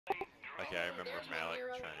Okay, I remember Malik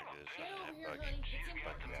trying to do this on that bug.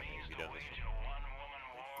 But yeah, maybe done this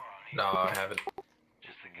No, I haven't.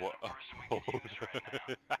 one. Whoa.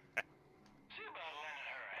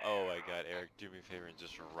 Oh my god, Eric, do me a favor and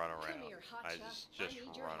just run around. Just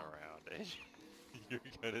run around. And you're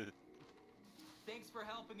gonna... Thanks for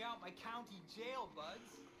helping out my county jail,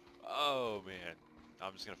 buds. Oh man.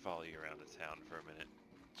 I'm just gonna follow you around the town for a minute.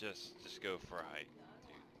 Just go for a hike,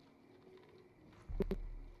 dude.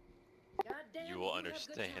 You will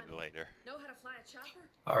understand later. Know how to fly a chopper?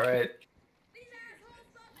 Alright.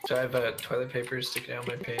 Do I have toilet paper sticking out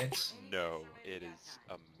my pants? No, it is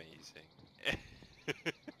amazing.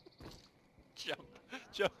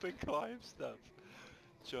 Jump and climb stuff.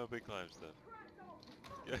 Jump and climb stuff.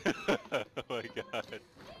 Oh my god.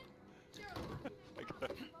 Oh my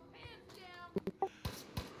god.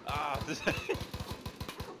 Ah, this.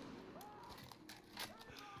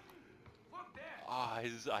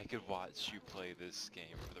 I could watch you play this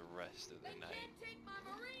game for the rest of the night.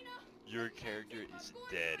 Your character is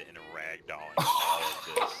dead and ragdolling all of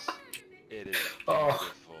this. It is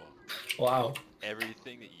beautiful. Wow.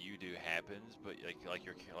 Everything that you do happens, but like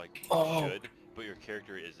you should, but your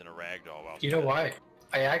character is in a ragdoll while. You know why?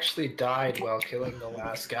 I actually died while killing the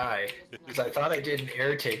last guy because I thought I did an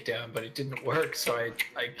air takedown, but it didn't work, so I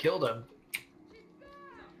killed him.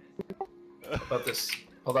 How about this?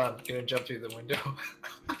 Hold on, I'm gonna jump through the window.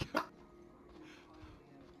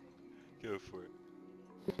 Go for it.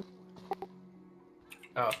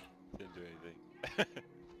 Oh. Didn't do anything.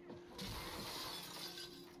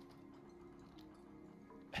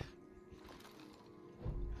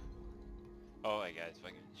 Oh my god, it's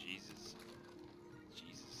fucking Jesus.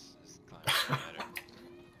 Jesus, this climbing better.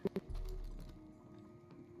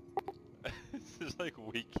 This is like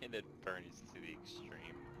Weekend at Bernie's to the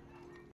extreme.